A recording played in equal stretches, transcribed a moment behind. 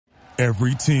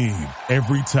Every team,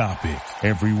 every topic,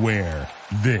 everywhere.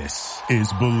 This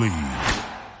is Believe.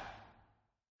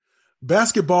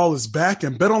 Basketball is back,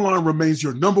 and BetOnline remains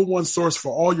your number one source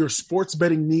for all your sports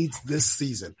betting needs this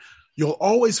season. You'll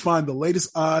always find the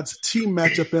latest odds, team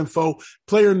matchup info,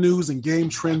 player news, and game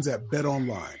trends at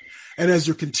BetOnline. And as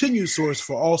your continued source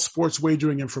for all sports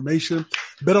wagering information,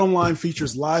 BetOnline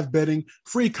features live betting,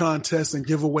 free contests, and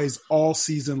giveaways all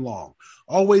season long.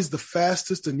 Always the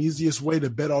fastest and easiest way to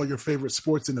bet all your favorite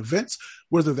sports and events,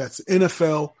 whether that's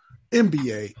NFL,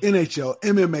 NBA, NHL,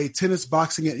 MMA, tennis,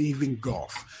 boxing, and even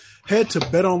golf. Head to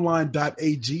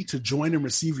betonline.ag to join and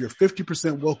receive your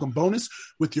 50% welcome bonus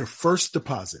with your first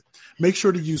deposit. Make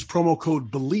sure to use promo code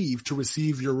BELIEVE to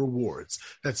receive your rewards.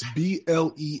 That's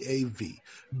BLEAV.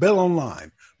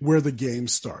 BetOnline, where the game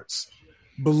starts.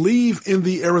 Believe in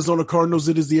the Arizona Cardinals.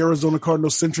 It is the Arizona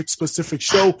Cardinals centric specific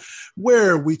show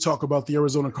where we talk about the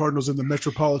Arizona Cardinals in the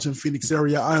metropolitan Phoenix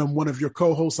area. I am one of your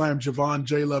co-hosts. I am Javon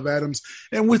J. Love Adams.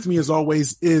 And with me, as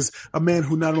always, is a man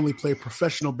who not only played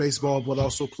professional baseball, but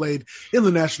also played in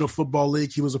the National Football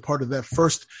League. He was a part of that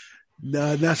first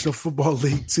National Football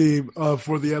League team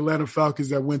for the Atlanta Falcons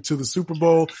that went to the Super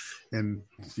Bowl. And,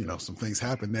 you know, some things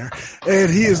happened there.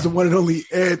 And he is the one and only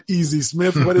Ed Easy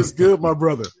Smith. What is good, my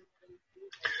brother?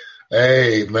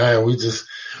 Hey, man,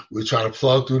 we're trying to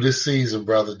plug through this season,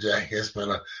 brother Jay. It's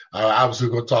been obviously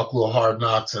we're going to talk a little Hard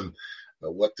Knocks and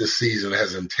what this season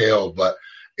has entailed, but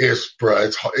it's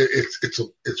rough.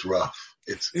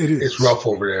 It's rough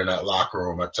over there in that locker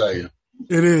room, I tell you.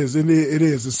 It is.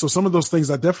 And so some of those things,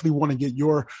 I definitely want to get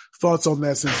your thoughts on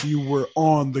that since you were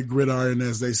on the gridiron,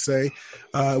 as they say.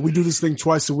 We do this thing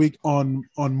twice a week on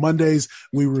Mondays.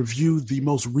 We review the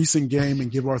most recent game and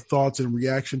give our thoughts and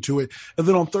reaction to it. And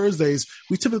then on Thursdays,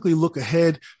 we typically look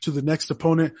ahead to the next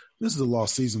opponent. This is a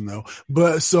lost season though,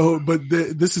 but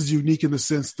this is unique in the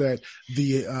sense that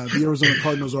the Arizona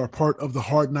Cardinals are a part of the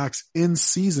Hard Knocks in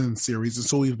season series. And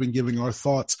so we've been giving our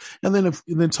thoughts and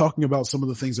then talking about some of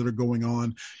the things that are going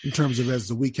on in terms of as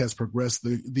the week has progressed.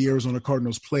 The Arizona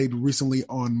Cardinals played recently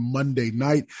on Monday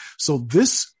night. So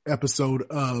this episode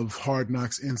of Hard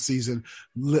Knocks in season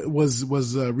was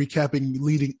recapping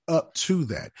leading up to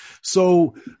that.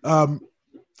 So,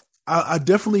 I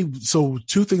definitely, so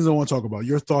two things I want to talk about,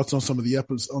 your thoughts on some of the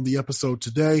episode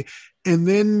today, and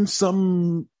then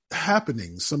some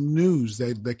happenings, some news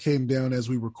that came down as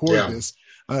we record this,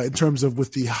 in terms of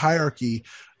with the hierarchy,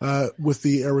 with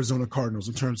the Arizona Cardinals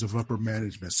in terms of upper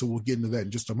management. So we'll get into that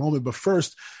in just a moment. But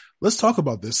first, let's talk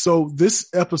about this. So this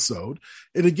episode,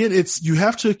 and again, you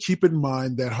have to keep in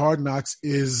mind that Hard Knocks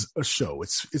is a show.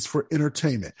 It's for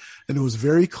entertainment. And it was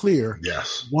very clear.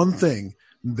 Yes. One thing,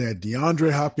 that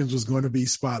DeAndre Hopkins was going to be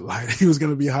spotlighted. He was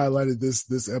going to be highlighted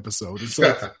this episode. And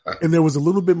so, and there was a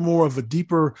little bit more of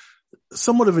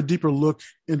somewhat of a deeper look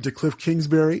into Cliff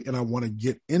Kingsbury. And I want to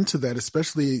get into that,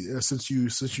 especially since you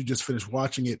just finished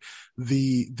watching it,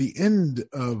 the end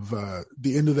of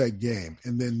that game.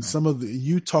 And then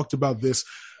you talked about this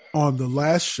on the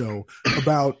last show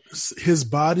about his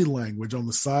body language on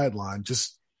the sideline,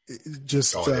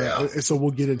 so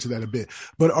we'll get into that a bit.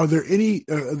 But are there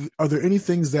any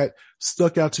things that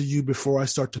stuck out to you before I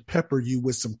start to pepper you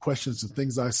with some questions and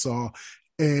things I saw?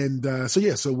 And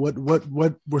so what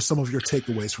were some of your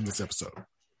takeaways from this episode?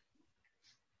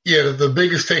 Yeah, the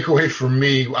biggest takeaway for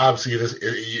me, obviously,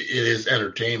 it is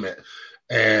entertainment,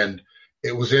 and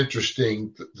it was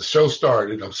interesting. The show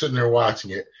started. I'm sitting there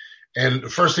watching it, and the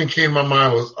first thing came to my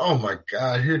mind was, "Oh my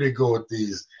God, here they go with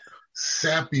these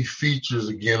sappy features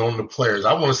again on the players.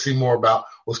 I want to see more about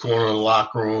what's going on in the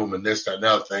locker room and this, that, and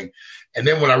other thing." And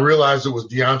then when I realized it was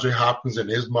DeAndre Hopkins and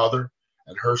his mother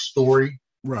and her story,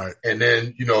 right? And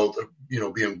then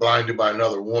being blinded by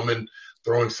another woman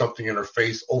throwing something in her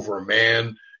face over a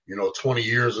man, 20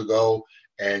 years ago,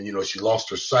 and she lost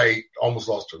her sight, almost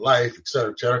lost her life, et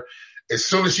cetera, et cetera. As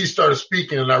soon as she started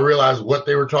speaking and I realized what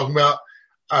they were talking about,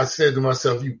 I said to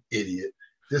myself, "You idiot.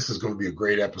 This is going to be a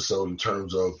great episode in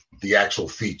terms of the actual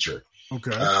feature."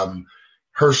 Okay.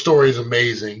 Her story is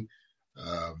amazing.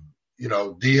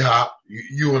 D-Hop,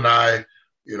 you and I,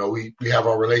 we have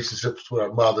our relationships with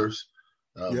our mothers,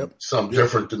 some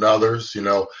different than others.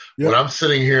 When I'm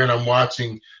sitting here and I'm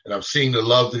watching and I'm seeing the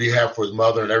love that he had for his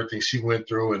mother and everything she went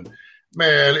through, and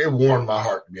man, it warmed my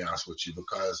heart, to be honest with you,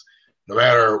 because no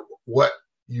matter what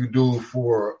you do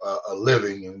for a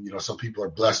living, and some people are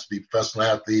blessed to be professional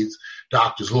athletes,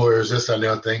 doctors, lawyers, this and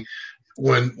the other thing.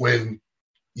 When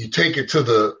you take it to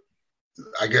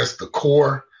the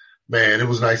core, man, it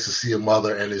was nice to see a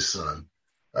mother and his son,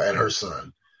 and her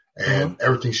son, and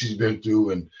everything she's been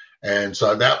through, and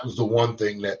so that was the one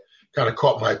thing that kind of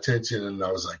caught my attention, and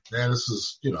I was like, man, this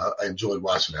is, I enjoyed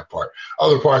watching that part.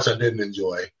 Other parts I didn't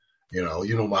enjoy.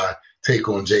 My take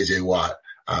on J.J. Watt.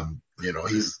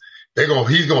 He's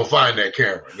gonna find that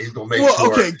camera, and he's gonna make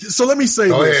sure. Okay, so let me say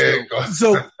this.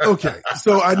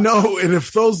 So I know, and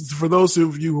for those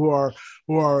of you who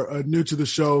are new to the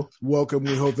show, welcome.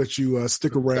 We hope that you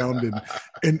stick around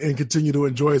and continue to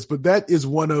enjoy us. But that is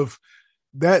one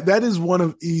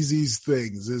of Easy's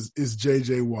things is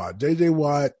J.J. Watt. J.J.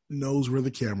 Watt knows where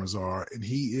the cameras are, and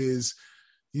he's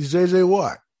J.J.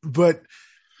 Watt. But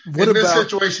in this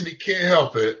situation, he can't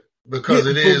help it because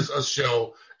it is a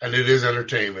show and it is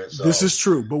entertainment. So. This is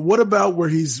true. But what about where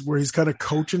he's kind of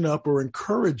coaching up or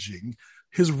encouraging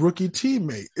his rookie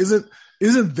teammate?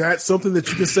 Isn't that something that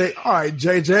you can say, all right,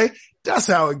 JJ, that's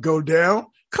how it go down.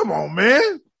 Come on,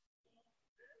 man.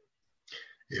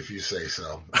 If you say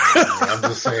so. I'm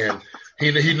just saying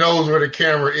he knows where the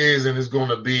camera is and is going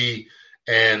to be.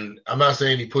 And I'm not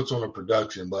saying he puts on a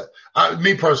production, but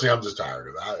me personally, I'm just tired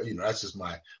of it. That's just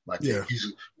my take. Yeah.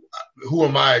 Who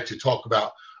am I to talk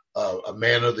about a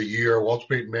man of the year, Walter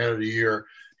Payton man of the year,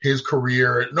 his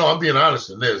career? No, I'm being honest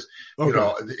in this.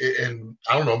 Okay. And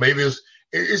I don't know, maybe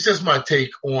it's just my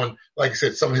take on, like I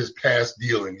said, some of his past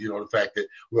dealings, the fact that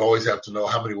we always have to know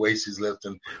how many weights he's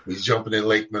lifting. He's jumping in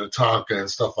Lake Minnetonka and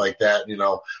stuff like that,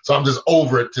 So I'm just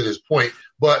over it to this point.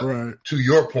 But To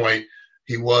your point,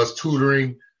 he was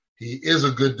tutoring. He is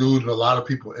a good dude, and a lot of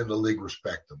people in the league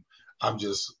respect him. I'm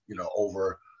just,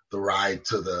 over the ride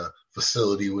to the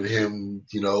facility with him,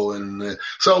 and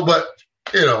so,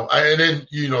 and then,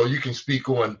 you can speak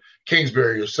on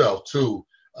Kingsbury yourself too,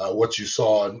 what you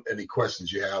saw and any questions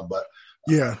you have. But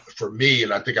for me,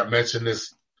 and I think I mentioned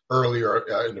this earlier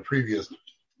in the previous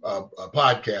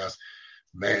podcast,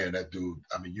 man, that dude,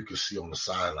 you can see on the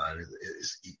sideline,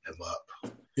 it's eating him up.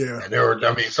 Yeah.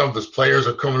 And some of his players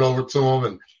are coming over to him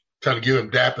and trying to give him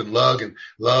dap and love,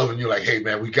 and you're like, hey,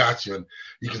 man, we got you. And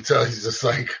you can tell he's just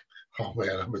like, oh,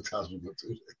 man, how many times we go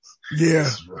through this? Yeah.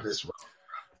 This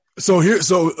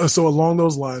So along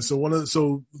those lines, so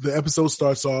the episode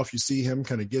starts off, you see him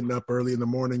kind of getting up early in the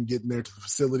morning, getting there to the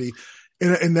facility.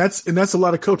 And that's a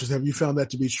lot of coaches. Have you found that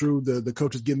to be true? The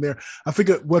coaches getting there. I think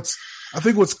what's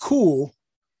cool,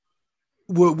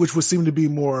 which would seem to be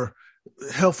more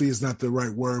healthy is not the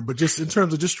right word, but just in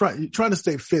terms of just trying to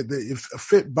stay fit, if a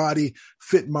fit body,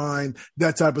 fit mind,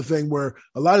 that type of thing, where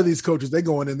a lot of these coaches, they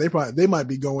going in, they might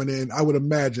be going in, I would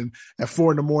imagine, at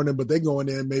 4 a.m, but they going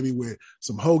in maybe with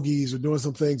some hoagies or doing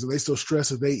some things, and they still stress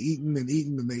that they eating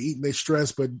and they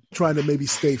stress, but trying to maybe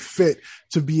stay fit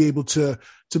to be able to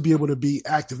be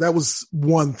active. That was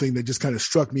one thing that just kind of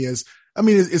struck me as,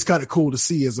 it's kind of cool to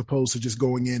see as opposed to just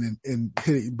going in and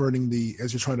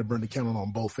as you're trying to burn the candle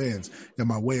on both ends.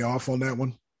 Am I way off on that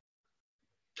one?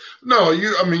 No,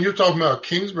 you're talking about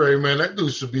Kingsbury, man. That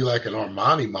dude should be like an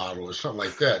Armani model or something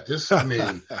like that.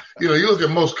 You look at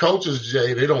most coaches,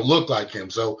 Jay, they don't look like him.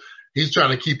 So he's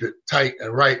trying to keep it tight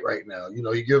and right now.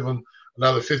 You give him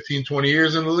another 15, 20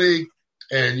 years in the league,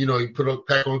 and, you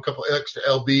pack on a couple extra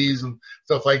LBs and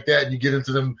stuff like that, and you get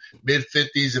into them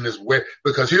mid-50s, and it's wear.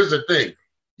 Because here's the thing.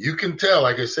 You can tell,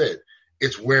 like I said,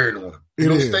 it's wearing on him. You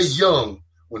don't stay young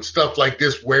when stuff like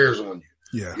this wears on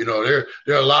you. Yeah.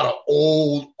 There are a lot of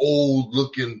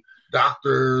old-looking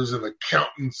doctors and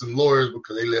accountants and lawyers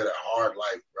because they live a hard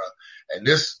life, bro. And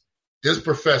this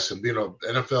profession, being an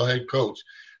NFL head coach,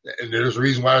 and there's a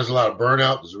reason why there's a lot of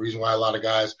burnout. There's a reason why a lot of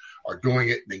guys are doing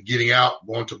it and then getting out,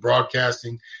 going to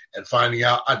broadcasting and finding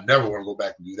out, I never want to go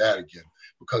back and do that again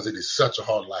because it is such a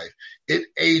hard life. It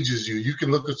ages you. You can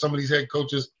look at some of these head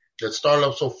coaches that started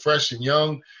up so fresh and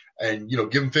young and, give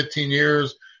them 15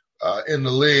 years in the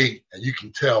league, and you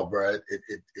can tell, bro,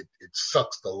 it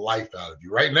sucks the life out of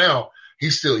you. Right now,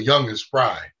 he's still young and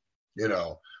spry,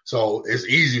 so it's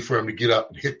easy for him to get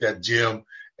up and hit that gym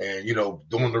and,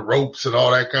 doing the ropes and all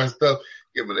that kind of stuff.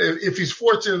 Yeah, but if he's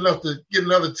fortunate enough to get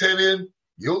another 10 in,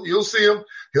 you'll see him.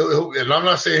 He'll, and I'm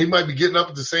not saying he might be getting up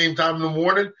at the same time in the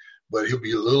morning, but he'll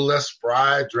be a little less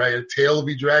spry. Tail will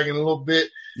be dragging a little bit.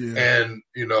 Yeah. And,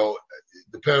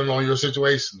 depending on your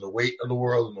situation, the weight of the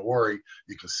world and the worry,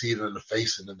 you can see it in the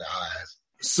face and in the eyes.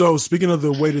 So speaking of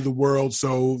the weight of the world,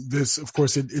 so this, of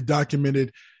course, it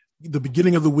documented the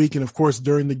beginning of the week, and of course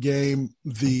during the game,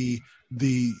 the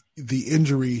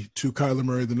injury to Kyler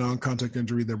Murray, the non-contact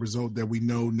injury that we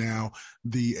know now,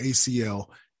 the ACL,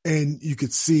 and you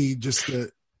could see just the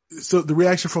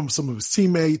reaction from some of his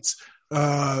teammates,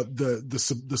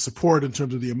 the support in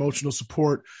terms of the emotional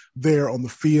support there on the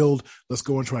field. Let's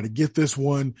go and try to get this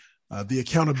one. the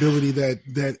accountability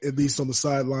that at least on the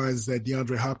sidelines that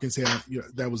DeAndre Hopkins had,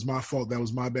 that was my fault. That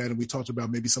was my bad. And we talked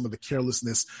about maybe some of the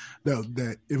carelessness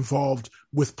that involved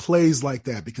with plays like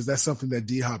that, because that's something that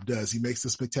D-Hop does. He makes the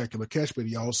spectacular catch, but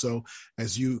he also,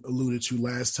 as you alluded to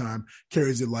last time,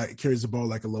 carries the ball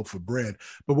like a loaf of bread.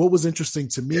 But what was interesting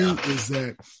to me is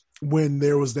that when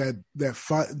there was the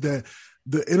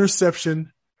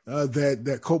interception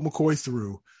that Colt McCoy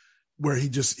threw, where he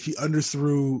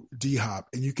underthrew D-Hop,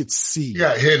 and you could see.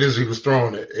 Yeah, hit as he was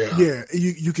throwing it. Yeah,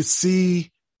 you could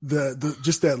see the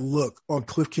just that look on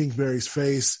Cliff Kingsbury's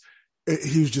face.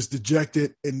 He was just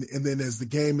dejected, and then as the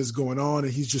game is going on,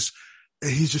 and he's just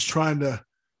trying to.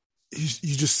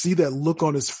 You just see that look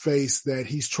on his face that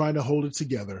he's trying to hold it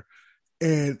together.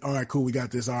 And all right, cool, we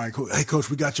got this. All right, cool. Hey, coach,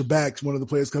 we got your back. One of the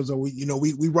players comes on.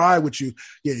 We ride with you.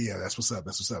 Yeah. That's what's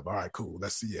up. All right, cool.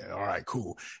 All right,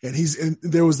 cool. And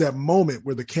there was that moment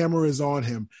where the camera is on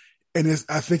him, and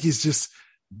I think he's just,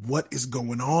 what is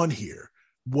going on here?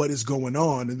 What is going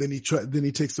on? And then he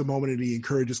takes the moment and he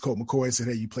encourages Colt McCoy and said,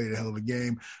 "Hey, you played a hell of a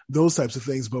game." Those types of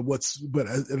things.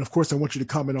 And of course, I want you to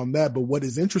comment on that. But what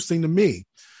is interesting to me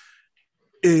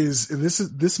is, and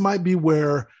this might be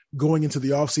where going into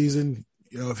the offseason,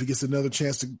 if he gets another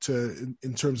chance to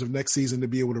in terms of next season, to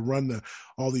be able to run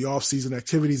all the off-season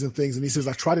activities and things. And he says,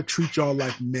 I try to treat y'all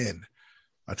like men.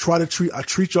 I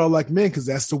treat y'all like men, because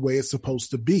that's the way it's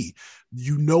supposed to be.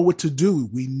 You know what to do.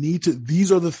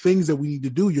 These are the things that we need to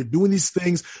do. You're doing these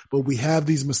things, but we have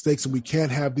these mistakes, and we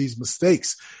can't have these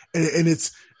mistakes. And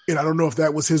I don't know if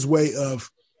that was his way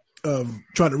of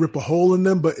trying to rip a hole in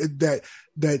them, but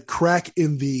that crack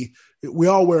in we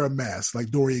all wear a mask, like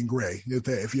Dorian Gray.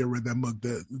 If you ever read that book,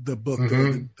 the book,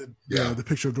 the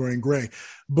picture of Dorian Gray,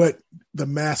 but the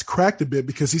mask cracked a bit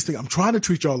because he's thinking, I'm trying to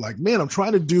treat y'all like men.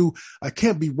 I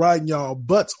can't be riding y'all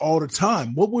butts all the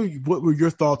time. What were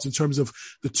your thoughts in terms of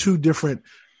the two different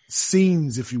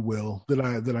scenes, if you will,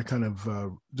 that I kind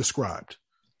of described?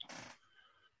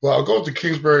 Well, I'll go with the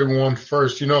Kingsbury one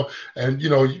first, and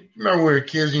you remember when we were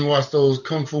kids and you watched those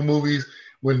Kung Fu movies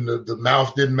when the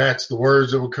mouth didn't match the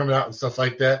words that were coming out and stuff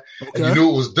like that. Okay. And you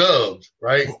knew it was dubbed,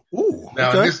 right? Ooh,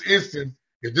 now, in this instance,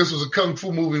 if this was a Kung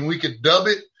Fu movie and we could dub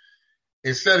it,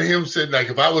 instead of him sitting, like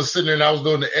if I was sitting there and I was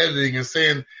doing the editing and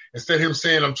saying, instead of him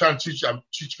saying, I'm trying to treat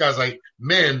you guys like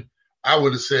men, I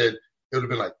would have said, it would have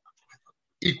been like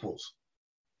equals.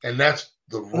 And that's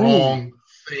the wrong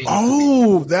thing.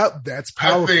 Oh, that's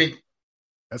powerful. I think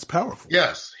that's powerful.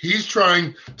 Yes. He's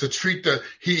trying to treat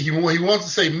he wants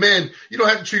to say men. You don't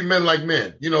have to treat men like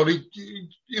men.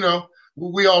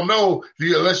 We all know,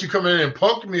 unless you come in and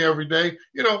punk me every day,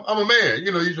 I'm a man.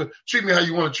 You should treat me how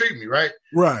you want to treat me, right?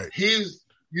 Right. He's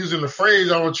using the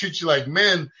phrase, I want to treat you like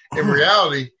men. In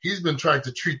reality, he's been trying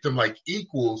to treat them like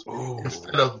equals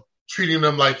instead of treating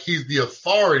them like he's the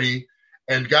authority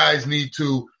and guys need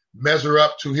to measure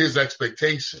up to his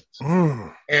expectations.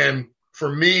 And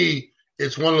for me,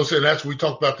 it's one of those things. That's what we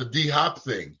talked about, the D-Hop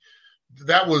thing.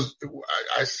 That was,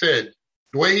 I said,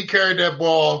 the way he carried that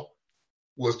ball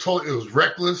was it was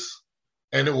reckless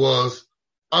and it was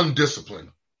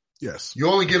undisciplined. Yes. You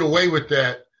only get away with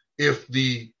that if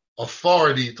the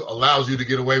authority allows you to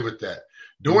get away with that.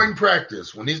 During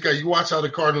practice, when these guys, you watch how the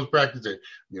Cardinals practice it,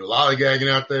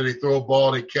 lollygagging out there, they throw a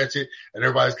ball, they catch it, and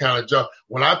everybody's kind of jump.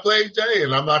 When I played, Jay,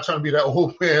 and I'm not trying to be that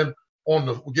old man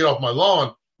get off my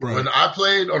lawn, right. When I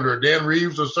played under Dan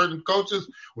Reeves or certain coaches,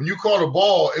 when you caught a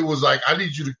ball, it was like, I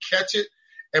need you to catch it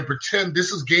and pretend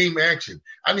this is game action.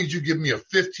 I need you to give me a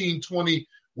 15, 20,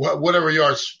 whatever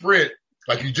yard sprint.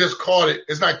 Like you just caught it.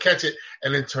 It's not catch it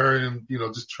and then turn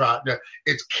and, just try. Now,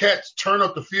 it's catch, turn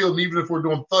up the field. And even if we're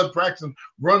doing thud practice,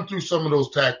 run through some of those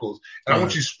tackles. And I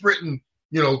want you sprinting,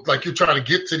 like you're trying to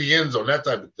get to the end zone, that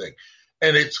type of thing.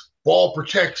 And it's ball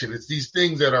protection. It's these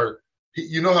things that are,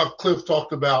 how Cliff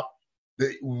talked about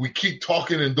that we keep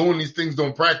talking and doing these things,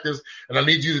 don't practice. And I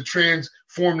need you to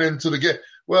transform them into the game.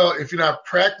 Well, if you're not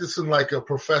practicing like a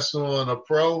professional and a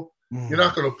pro, you're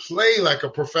not going to play like a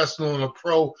professional and a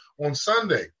pro on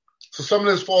Sunday. So some of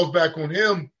this falls back on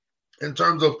him in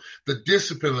terms of the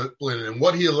discipline and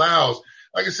what he allows.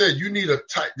 Like I said, you need a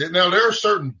tight – now, there are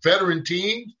certain veteran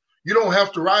teams. You don't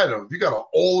have to ride them. If you got an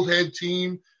old head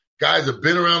team, guys that have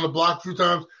been around the block a few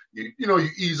times, you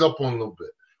ease up on a little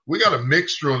bit. We got a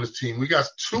mixture on this team. We got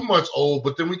too much old,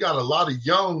 but then we got a lot of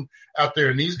young out there,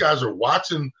 and these guys are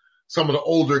watching some of the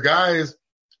older guys,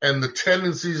 and the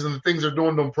tendencies and the things they're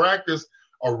doing in practice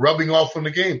are rubbing off on the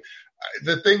game.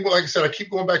 The thing, like I said, I keep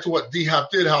going back to what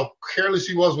D-Hop did, how careless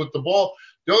he was with the ball.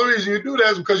 The only reason you do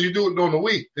that is because you do it during the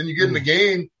week. Then you get in the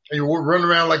game and you're running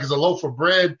around like it's a loaf of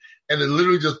bread and it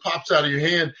literally just pops out of your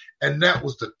hand. And that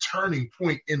was the turning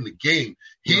point in the game.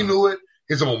 He knew it.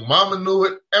 His own mama knew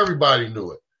it. Everybody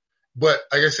knew it. But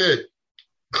like I said,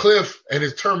 Cliff and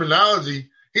his terminology,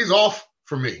 he's off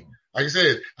for me. Like I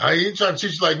said, I ain't trying to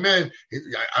treat you like men.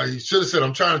 I should have said,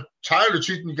 I'm tired of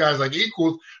treating you guys like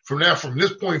equals. From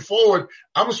this point forward,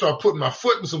 I'm going to start putting my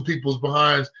foot in some people's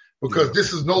behinds because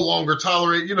this is no longer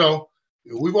tolerated. You know,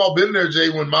 we've all been there, Jay,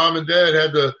 when mom and dad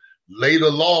had to lay the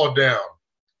law down.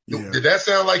 Yeah. Did that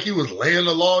sound like he was laying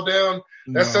the law down?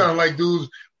 That sounded like dudes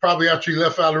probably after he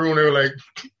left out of the room, they were like,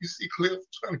 you see Cliff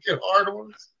trying to get hard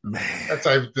on us? Man. That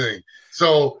type of thing.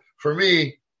 So for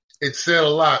me, it said a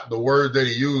lot, the word that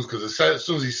he used, because as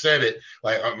soon as he said it,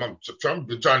 like, I'm trying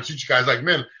to teach you guys like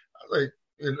men. Like,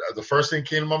 the first thing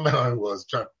came to my mind was,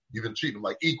 you've been treating them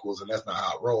like equals, and that's not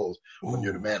how it rolls when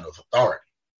you're the man of authority.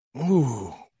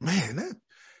 Ooh, man,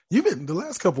 you've been, the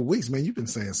last couple of weeks, man, you've been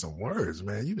saying some words,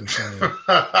 man. You've been saying,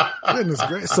 goodness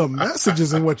gracious, some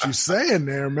messages in what you're saying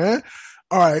there, man.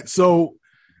 All right, so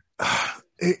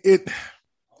the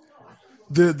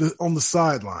on the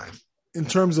sideline, in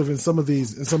terms of in some of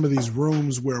these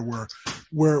rooms where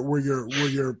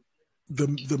you're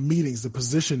the meetings, the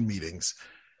position meetings,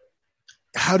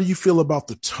 how do you feel about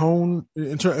the tone?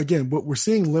 Again, what we're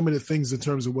seeing limited things in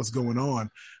terms of what's going on,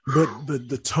 but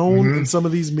the tone in some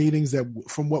of these meetings, that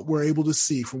from what we're able to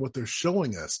see, from what they're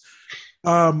showing us,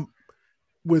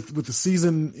 with the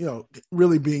season, you know,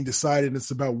 really being decided, it's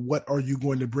about what are you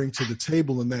going to bring to the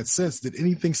table in that sense. Did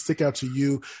anything stick out to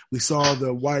you? We saw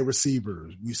the wide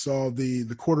receivers. We saw the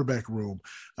quarterback room.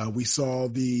 We saw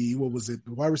the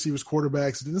wide receivers,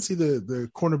 quarterbacks. Didn't see the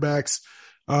cornerbacks.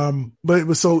 But it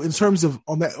was, so in terms of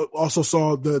on that, also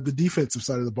saw the defensive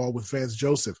side of the ball with Vance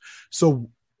Joseph.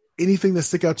 So anything that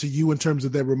stick out to you in terms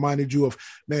of that reminded you of,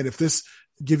 man, if this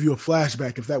give you a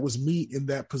flashback, if that was me in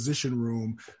that position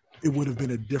room, it would have been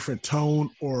a different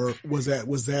tone, or was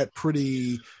that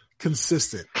pretty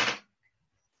consistent?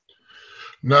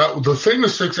 Now, the thing that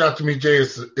sticks out to me, Jay,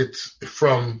 is it's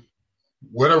from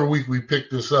whatever week we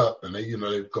picked this up, and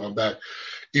they've gone back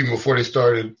even before they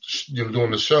started,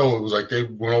 doing the show. It was like they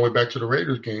went all the way back to the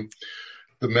Raiders game.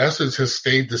 The message has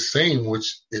stayed the same,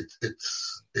 which it's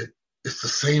the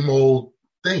same old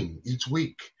thing each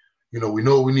week. We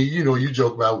know what we need. You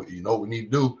joke about what we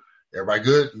need to do. Everybody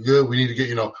good. We need to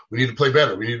get, we need to play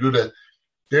better. We need to do that.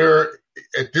 They're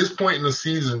at this point in the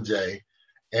season, Jay,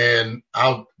 and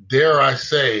dare I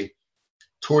say,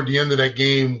 toward the end of that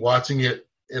game, watching it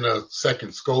in a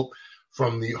second scope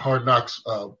from the Hard Knocks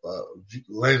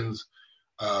lens,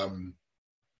 I'm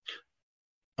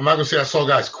not gonna say I saw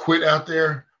guys quit out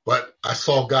there, but I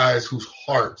saw guys whose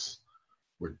hearts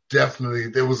were definitely.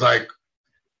 There was like,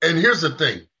 and here's the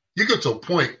thing: you get to a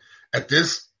point at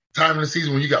this time of the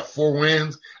season when you got 4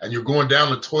 wins and you're going down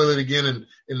the toilet again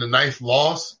in the 9th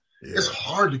loss, it's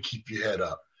hard to keep your head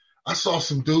up. I saw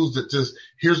some dudes that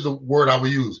here's the word I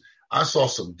would use. I saw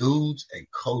some dudes and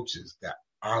coaches that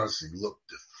honestly looked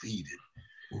defeated.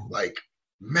 Like,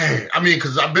 man, I mean,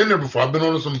 because I've been there before. I've been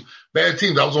on some bad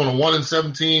teams. I was on a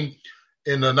 1-17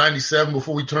 in '97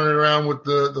 before we turned it around with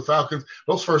the Falcons.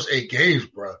 Those first 8 games,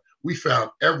 bro, we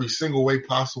found every single way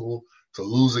possible to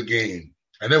lose a game.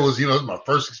 And it was, it was my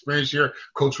first experience here.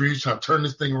 Coach Reeves trying to turn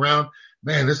this thing around.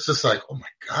 Man, it's just like, oh, my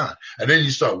God. And then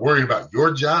you start worrying about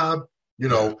your job.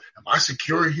 Am I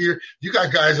secure here? You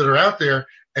got guys that are out there,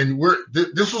 and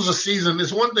this was a season.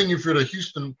 It's one thing if you're the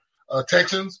Houston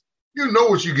Texans, you know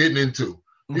what you're getting into.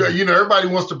 Mm-hmm. Everybody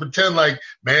wants to pretend like,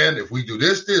 man, if we do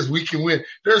this, we can win.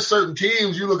 There's certain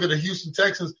teams, you look at the Houston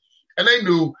Texans, and they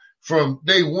knew from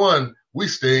day one, we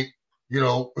stink.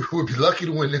 We'd be lucky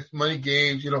to win this many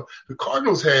games. The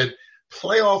Cardinals had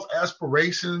playoff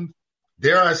aspirations.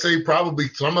 Dare I say, probably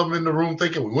some of them in the room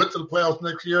thinking we went to the playoffs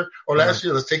next year or last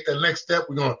year. Let's take that next step.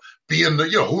 We're going to be in the,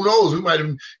 who knows? We might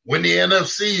even win the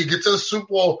NFC. You get to the Super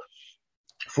Bowl.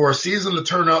 For a season to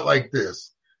turn out like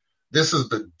this is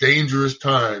the dangerous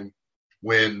time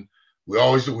when you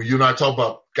and I talk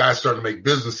about guys starting to make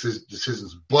business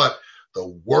decisions. But the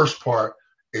worst part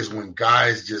is when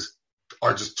guys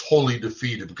are just totally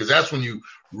defeated, because that's when you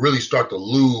really start to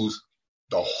lose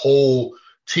the whole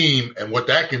team and what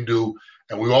that can do.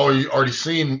 And we've already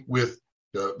seen with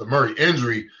the Murray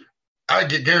injury, I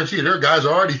guarantee you there are guys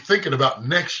already thinking about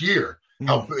next year.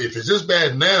 If it's this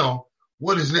bad now,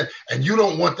 what is that? And you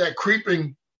don't want that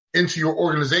creeping into your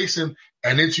organization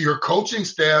and into your coaching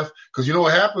staff, because you know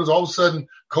what happens? All of a sudden,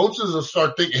 coaches will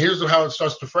start thinking, here's how it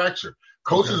starts to fracture.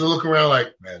 Coaches are looking around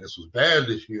like, man, this was bad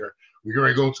this year. We're going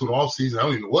to go into an off season. I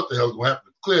don't even know what the hell is going to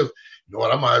happen to Cliff. You know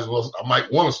what? I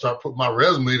might want to start putting my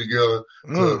resume together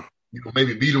to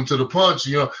maybe beat them to the punch,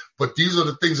 but these are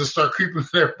the things that start creeping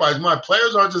in everybody's mind.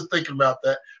 Players aren't just thinking about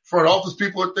that. Front office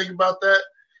people are thinking about that.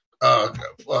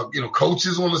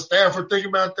 Coaches on the staff are thinking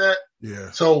about that.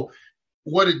 Yeah. So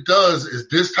what it does is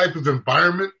this type of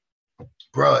environment,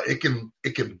 bruh,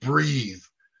 it can breathe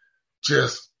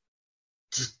just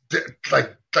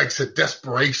like I said,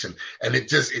 desperation. And it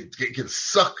can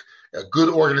suck a good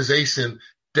organization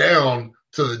down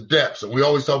to the depths. And we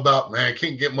always talk about, man, it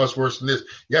can't get much worse than this.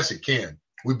 Yes, it can.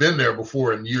 We've been there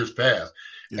before in years past.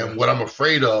 Yeah. And what I'm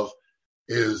afraid of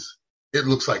is it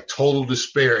looks like total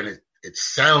despair, and it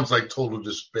sounds like total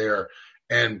despair.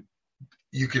 And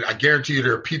I guarantee you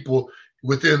there are people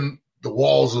within the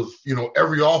walls of,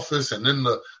 every office and in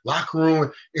the locker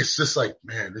room. It's just like,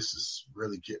 man, this is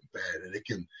really getting bad. And it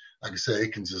can, like I said,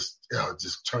 it can just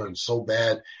turn so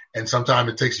bad. And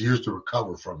sometimes it takes years to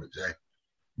recover from it, Jay.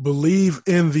 Believe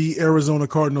in the Arizona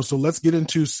Cardinals. So let's get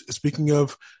into, speaking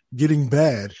of getting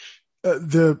bad,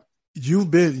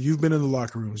 you've been in the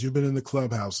locker rooms, you've been in the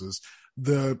clubhouses.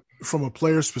 From a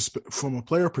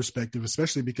player perspective,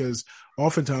 especially because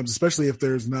oftentimes, especially if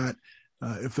there's no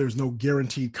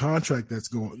guaranteed contract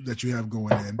that you have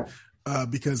going in,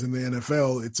 because in the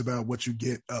NFL it's about what you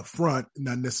get up front,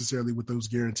 not necessarily with those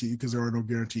guaranteed, because there are no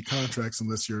guaranteed contracts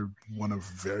unless you're one of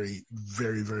very,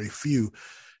 very, very few.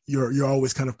 You're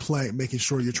always kind of making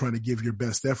sure you're trying to give your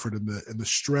best effort, and the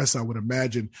stress, I would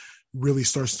imagine, really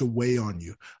starts to weigh on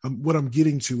you. What I'm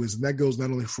getting to is, and that goes not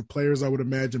only for players, I would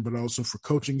imagine, but also for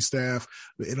coaching staff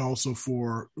and also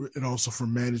for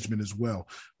management as well.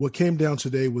 What came down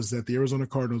today was that the Arizona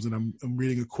Cardinals, and I'm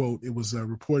reading a quote. It was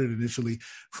reported initially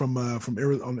from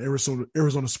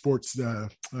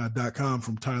ArizonaSports.com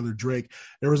from Tyler Drake.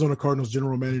 Arizona Cardinals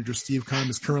general manager Steve Keim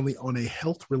is currently on a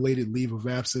health-related leave of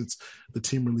absence. The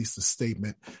team released a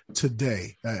statement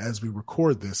today as we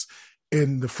record this.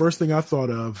 And the first thing I thought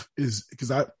of is, because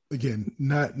not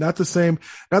the same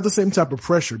type of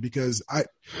pressure, because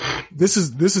this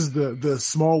is the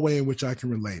small way in which I can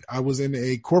relate. I was in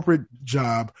a corporate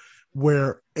job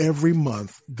where every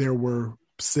month there were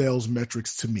sales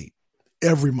metrics to meet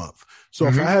every month. So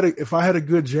if I had a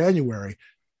good January,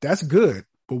 that's good.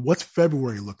 But what's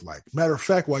February look like? Matter of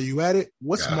fact, while you at it,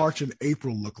 what's March and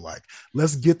April look like?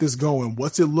 Let's get this going.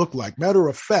 What's it look like? Matter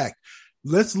of fact,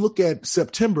 let's look at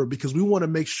September, because we want to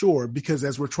make sure, because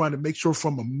as we're trying to make sure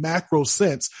from a macro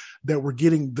sense that we're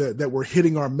getting that we're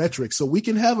hitting our metrics. So we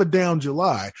can have a down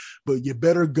July, but you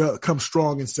better come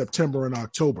strong in September and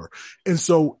October. And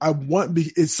so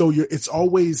it's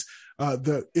always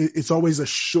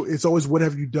what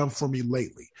have you done for me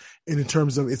lately? And in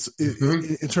terms of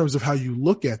in terms of how you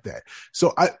look at that.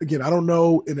 So I don't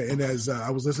know. And as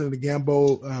I was listening to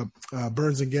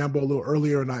Burns and Gambo a little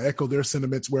earlier, and I echo their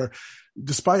sentiments, where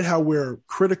despite how we're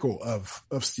critical of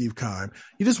Steve Keim,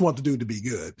 you just want the dude to be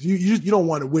good. You don't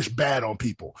want to wish bad on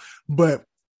people. But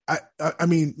I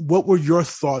mean, what were your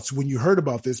thoughts when you heard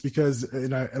about this? Because,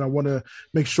 and I want to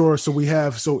make sure,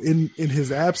 in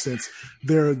his absence,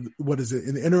 in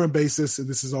the interim basis, and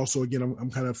this is also, again, I'm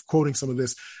kind of quoting some of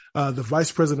this, the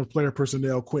Vice President of Player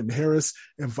Personnel, Quentin Harris,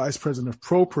 and Vice President of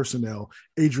Pro Personnel,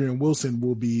 Adrian Wilson,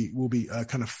 will be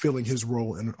kind of filling his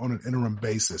role on an interim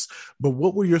basis. But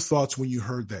what were your thoughts when you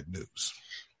heard that news?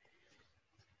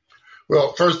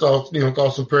 Well, first off,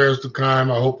 thoughts and prayers to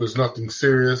Keim. I hope it's nothing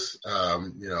serious.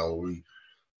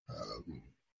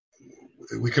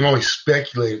 We can only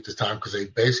speculate at this time, because they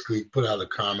basically put out a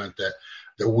comment that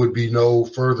there would be no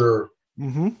further,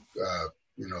 on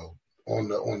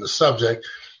the subject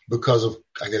because of,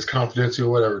 I guess, confidential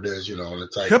or whatever it is, and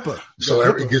it's like HIPAA. So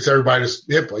it gets everybody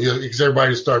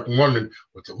to start wondering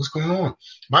what's going on.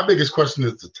 My biggest question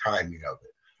is the timing of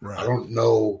it. Right. I don't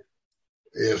know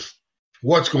if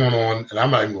what's going on, and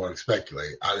I'm not even going to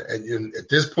speculate. At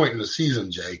this point in the season,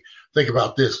 Jay, think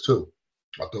about this too.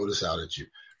 I'll throw this out at you.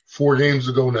 4 games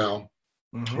to go now.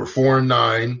 Mm-hmm. We're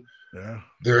 4-9. Yeah.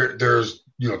 There's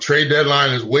trade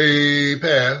deadline is way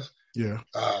past. Yeah.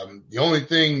 The only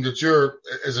thing that you're,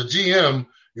 as a GM,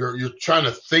 you're trying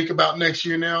to think about next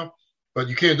year now, but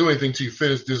you can't do anything until you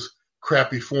finish this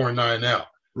crappy 4-9 now.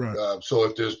 Right. So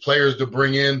if there's players to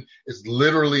bring in, it's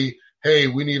literally, hey,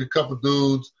 we need a couple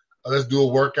dudes. Let's do a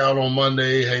workout on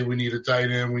Monday. Hey, we need a tight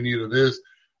end. We need a this.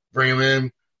 Bring him in.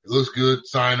 It looks good.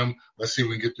 Sign him. Let's see if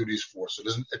we can get through these 4. So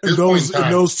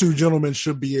those 2 gentlemen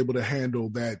should be able to handle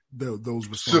that. Those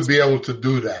responsibilities. Should be able to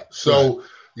do that. So,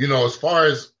 right. As far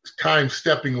as Keim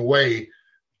stepping away,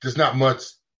 there's not much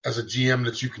as a GM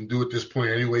that you can do at this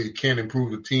point anyway. You can't improve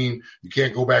the team. You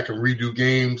can't go back and redo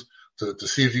games to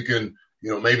see if you can,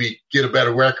 maybe get a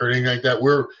better record or anything like that.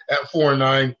 We're at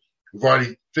 4-9. We've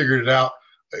already figured it out.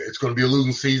 It's going to be a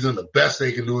losing season. The best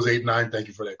they can do is 8-9. Thank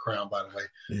you for that crown, by the way.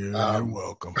 Yeah, you're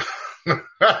welcome.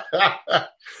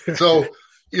 So,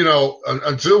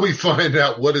 until we find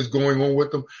out what is going on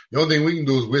with them, the only thing we can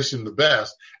do is wish them the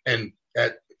best. And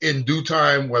in due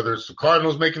time, whether it's the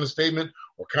Cardinals making a statement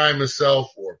or Keim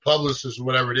himself or publicists or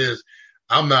whatever it is,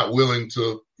 I'm not willing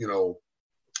to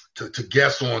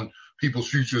guess on people's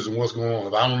futures and what's going on.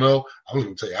 If I don't know, I'm just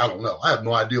going to tell you, I don't know. I have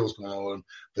no idea what's going on.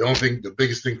 The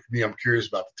biggest thing for me, I'm curious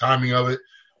about the timing of it.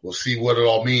 We'll see what it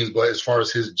all means. But as far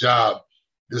as his job,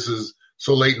 this is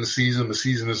so late in the season. The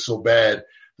season is so bad.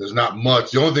 There's not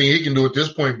much. The only thing he can do at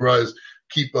this point, bro, is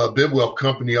keep Bidwell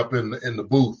company up in the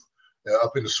booth,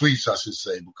 up in the suites, I should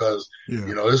say, because,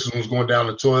 this one's going down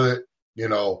the toilet.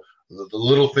 The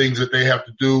little things that they have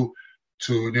to do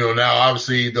to, now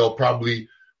obviously they'll probably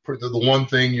 – the one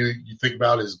thing you think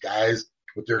about is guys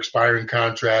with their expiring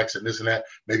contracts and this and that.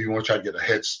 Maybe you want to try to get a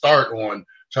head start on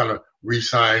trying to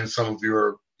re-sign some of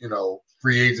your,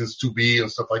 free agents to be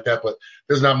and stuff like that. But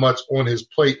there's not much on his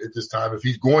plate at this time. If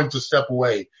he's going to step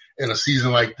away in a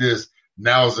season like this,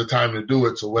 now is the time to do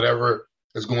it. So whatever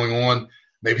is going on,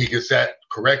 maybe he gets that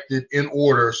corrected in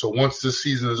order. So once this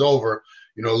season is over,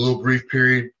 a little brief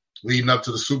period leading up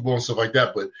to the Super Bowl and stuff like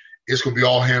that. But it's going to be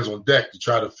all hands on deck to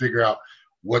try to figure out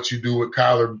what you do with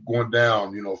Kyler going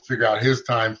down, figure out his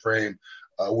time frame,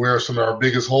 where are some of our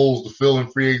biggest holes to fill in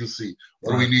free agency,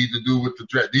 what do we need to do with the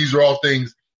draft. These are all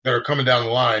things that are coming down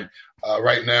the line.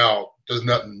 Right now, there's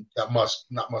not much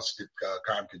that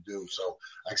Keim could do. So,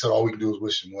 like I said, all we can do is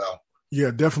wish him well. Yeah,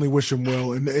 definitely wish him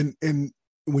well. And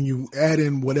when you add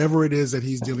in whatever it is that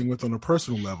he's dealing with on a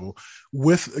personal level,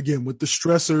 with the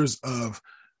stressors of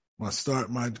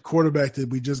my quarterback that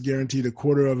we just guaranteed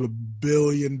 $250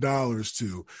 million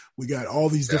to. We got all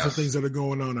these different things that are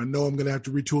going on. I know I'm going to have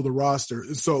to retool the roster.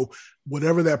 And so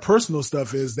whatever that personal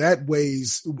stuff is, that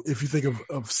weighs, if you think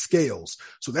of scales.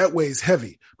 So that weighs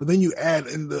heavy. But then you add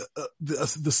in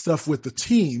the stuff with the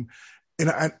team. And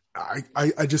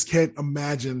I just can't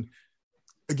imagine,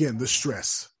 again, the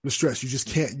stress. You just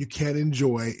can't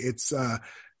enjoy. It's,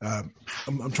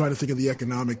 I'm trying to think of the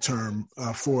economic term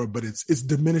for it, but it's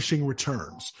diminishing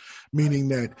returns, meaning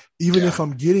that even if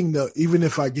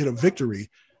I get a victory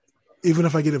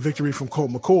from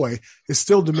Colt McCoy, it's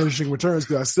still diminishing returns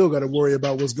because I still got to worry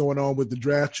about what's going on with the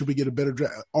draft. Should we get a better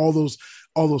draft? All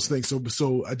those things.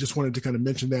 So I just wanted to kind of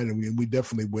mention that, and we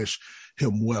definitely wish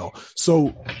him well.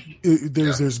 So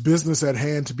there's business at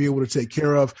hand to be able to take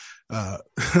care of.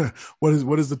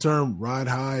 What is the term? Ride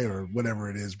high or whatever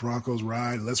it is. Broncos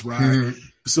ride. Let's ride. Mm-hmm.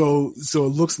 So it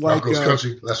looks like Broncos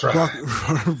country. Let's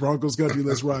ride. Broncos country.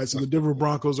 Let's ride. So the Denver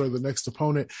Broncos are the next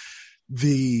opponent.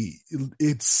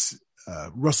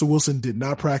 Russell Wilson did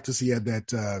not practice. He had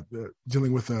that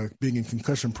dealing with being in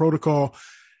concussion protocol.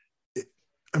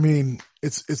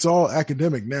 It's all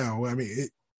academic now.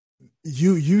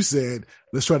 You said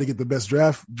let's try to get the best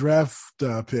draft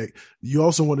pick. You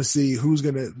also want to see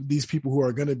these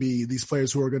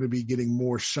players who are going to be getting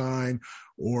more shine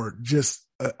or just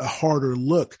a harder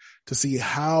look to see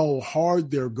how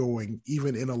hard they're going,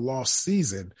 even in a lost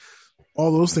season.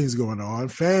 All those things going on.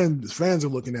 Fans are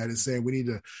looking at it saying we need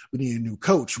a new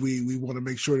coach. We want to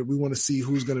make sure that we want to see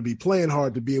who's going to be playing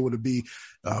hard to be able to be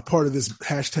part of this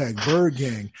 #Bird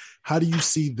Gang. How do you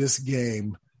see this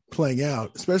game playing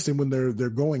out, especially when they're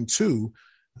going to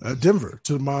Denver,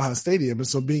 to Maha Stadium, and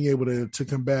so being able to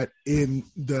combat in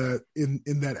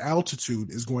that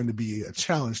altitude is going to be a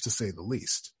challenge to say the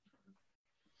least.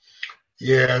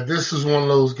 Yeah, this is one of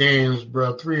those games,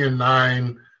 bro.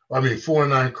 4-9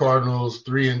 Cardinals,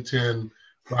 3-10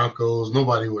 Broncos.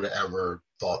 Nobody would have ever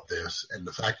thought this. And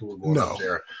the fact that we're going up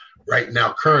there right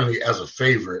now, currently as a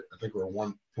favorite, I think we're a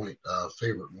 1-point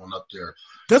favorite one up there.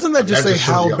 Doesn't that just say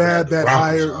how bad that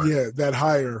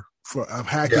hire for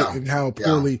Hackett and how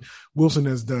poorly Wilson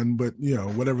has done? But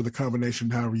whatever the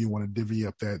combination, however you want to divvy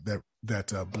up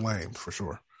that blame, for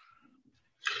sure.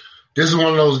 This is one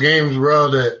of those games,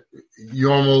 bro, that you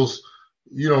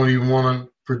don't even want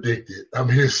to predict it.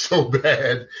 It's so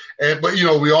bad. But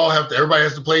everybody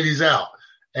has to play these out.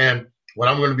 And what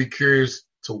I'm going to be curious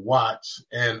to watch,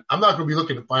 and I'm not going to be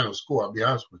looking at the final score, I'll be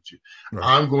honest with you. Right.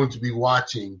 I'm going to be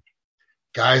watching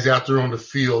guys out there on the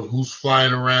field, who's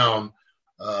flying around,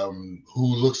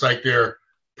 who looks like they're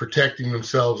protecting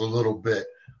themselves a little bit.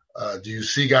 Do you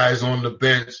see guys on the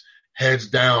bench, heads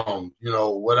down,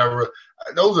 whatever?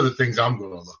 Those are the things I'm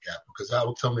going to look at, because that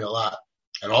will tell me a lot,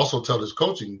 and also tell this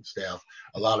coaching staff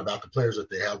a lot about the players that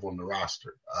they have on the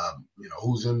roster.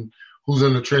 Who's in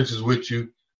the trenches with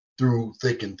you through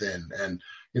thick and thin. And,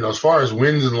 as far as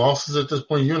wins and losses at this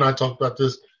point, you and I talked about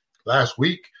this last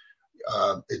week.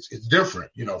 it's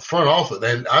different, front office.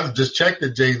 And I just checked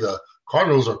it, Jay. The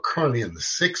Cardinals are currently in the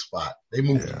 6th spot. They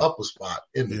moved up a spot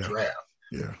in the draft.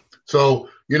 Yeah. So,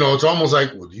 it's almost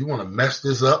like, well, do you want to mess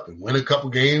this up and win a couple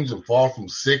games and fall from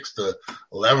 6 to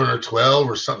 11 or 12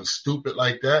 or something stupid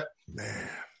like that? Man.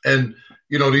 And,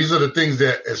 these are the things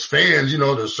that as fans,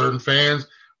 there's certain fans,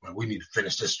 well, we need to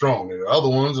finish this strong. And the other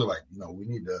ones are like, we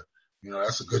need to,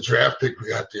 that's a good draft pick we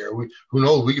got there. Who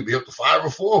knows? We could be up to 5 or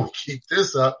 4. We keep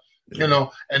this up,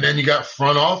 and then you got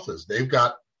front office. They've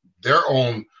got their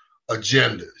own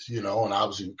agendas, and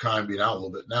obviously kind of being out a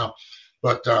little bit now.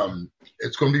 But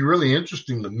it's going to be really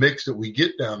interesting, the mix that we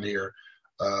get down here.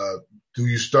 Do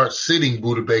you start sitting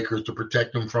Budda Baker to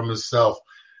protect him from himself?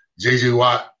 J.J.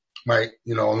 Watt might,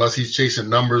 unless he's chasing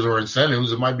numbers or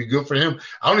incentives, it might be good for him.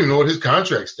 I don't even know what his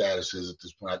contract status is at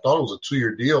this point. I thought it was a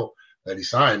 2-year deal that he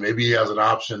signed. Maybe he has an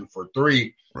option for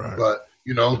 3. Right. But,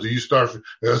 do you start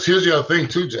 – here's the other thing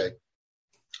too, Jay.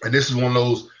 And this is one of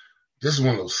those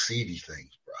seedy things,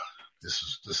 bro. This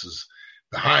is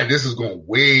behind. This is going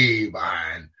way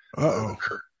behind the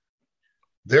curtain.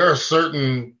 There are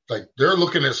certain, they're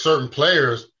looking at certain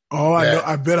players. Oh, I know.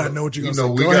 I bet I know what you're going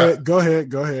to say. Go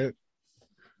ahead.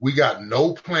 We got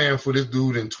no plan for this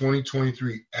dude in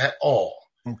 2023 at all.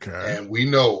 Okay. And we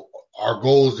know our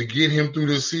goal is to get him through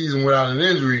this season without an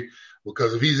injury,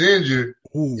 because if he's injured,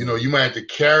 you might have to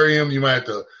carry him. You might have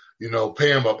to,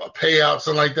 pay him a payout,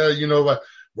 something like that, like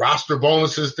roster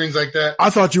bonuses, things like that.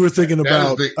 I thought you were thinking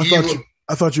about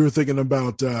I thought you were thinking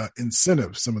about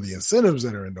incentives, some of the incentives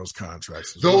that are in those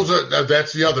contracts.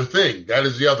 That's the other thing. That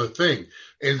is the other thing.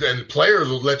 And players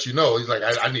will let you know. He's like,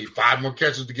 I need 5 more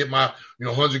catches to get my,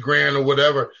 $100,000 or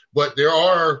whatever. But there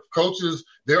are coaches,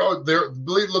 look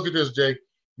at this, Jake.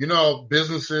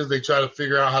 Businesses, they try to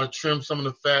figure out how to trim some of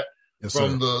the fat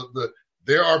from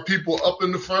there are people up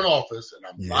in the front office, and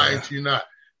I'm lying to you not.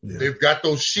 Yeah. They've got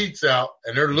those sheets out,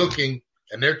 and they're looking,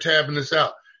 and they're tabbing this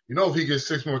out. If he gets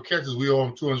 6 more catches, we owe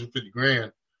him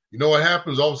 $250,000. You know what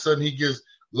happens? All of a sudden, he gets a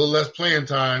little less playing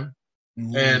time,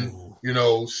 and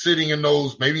sitting in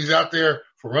those. Maybe he's out there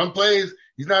for run plays.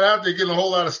 He's not out there getting a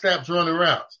whole lot of snaps running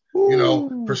routes.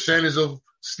 Percentage of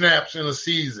snaps in a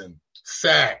season,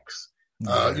 sacks,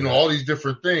 all these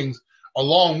different things,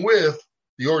 along with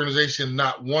the organization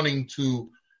not wanting to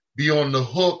be on the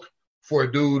hook for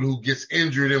a dude who gets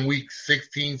injured in week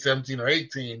 16, 17, or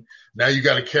 18. Now you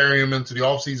got to carry him into the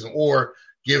offseason or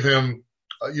give him,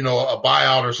 a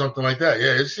buyout or something like that.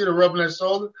 Yeah, is she rubbing that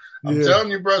shoulder? I'm telling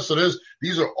you, bro. So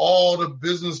these are all the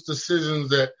business decisions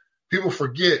that people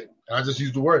forget. And I just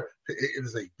use the word. It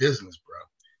is a business, bro.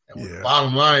 And the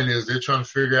bottom line is they're trying to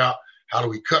figure out, how do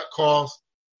we cut costs?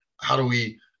 How do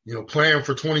we, plan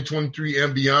for 2023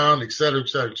 and beyond, et cetera, et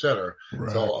cetera, et cetera.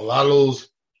 Right. So a lot of those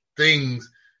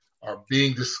things are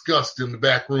being discussed in the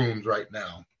back rooms right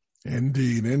now.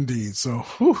 Indeed. So,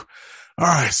 all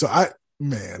right. So I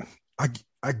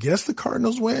guess the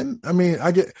Cardinals win. I mean,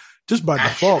 I get just by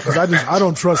default, because I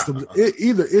don't trust them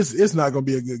either. It's not going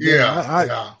to be a good game.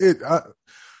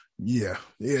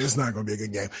 It's not going to be a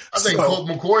good game. I think Colt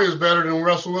McCoy is better than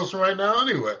Russell Wilson right now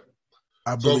anyway.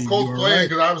 I believe Colt's playing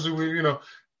because obviously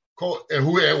Colt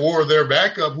or their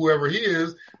backup, whoever he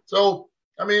is. So,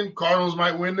 I mean, Cardinals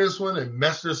might win this one and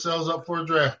mess themselves up for a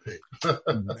draft pick.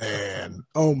 Man.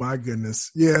 Oh, my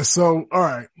goodness. Yeah, so, all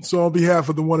right. So, on behalf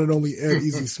of the one and only Ed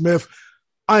Easy Smith,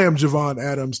 I am Javon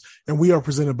Adams, and we are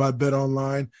presented by Bet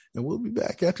Online, and we'll be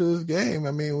back after this game.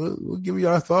 I mean, we'll give you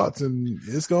our thoughts, and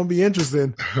it's going to be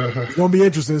interesting. It's going to be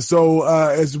interesting. So,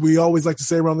 as we always like to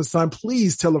say around this time,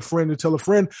 please tell a friend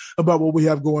about what we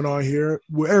have going on here.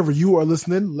 Wherever you are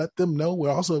listening, let them know. We're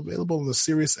also available on the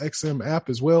SiriusXM app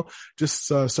as well. Just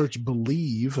search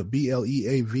Believe,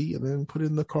 BLEAV, and then put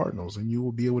in the Cardinals, and you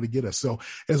will be able to get us. So,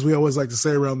 as we always like to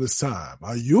say around this time,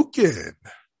 you can.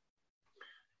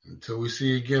 Until we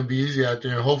see you again, be easy out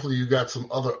there. And hopefully you got some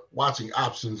other watching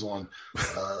options on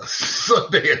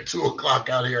Sunday at 2:00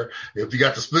 out here. If you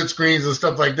got the split screens and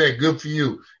stuff like that, good for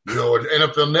you. Or the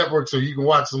NFL Network, so you can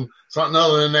watch something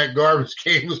other than that garbage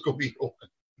game that's going to be open.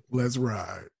 Let's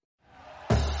ride.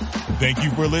 Thank you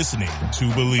for listening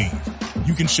to Believe.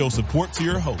 You can show support to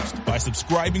your host by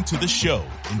subscribing to the show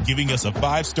and giving us a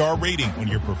 5-star rating on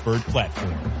your preferred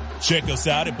platform. Check us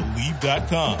out at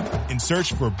Believe.com and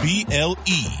search for BLEAV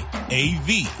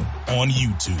on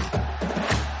YouTube.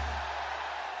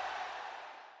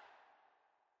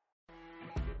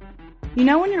 You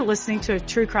know when you're listening to a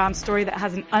true crime story that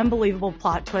has an unbelievable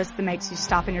plot twist that makes you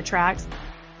stop in your tracks?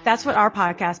 That's what our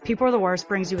podcast, People Are the Worst,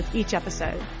 brings you with each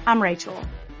episode. I'm Rachel.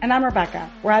 And I'm Rebecca.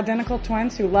 We're identical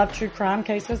twins who love true crime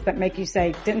cases that make you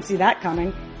say, didn't see that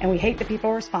coming, and we hate the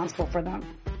people responsible for them.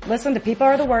 Listen to People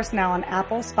Are the Worst now on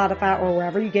Apple, Spotify, or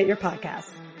wherever you get your podcasts.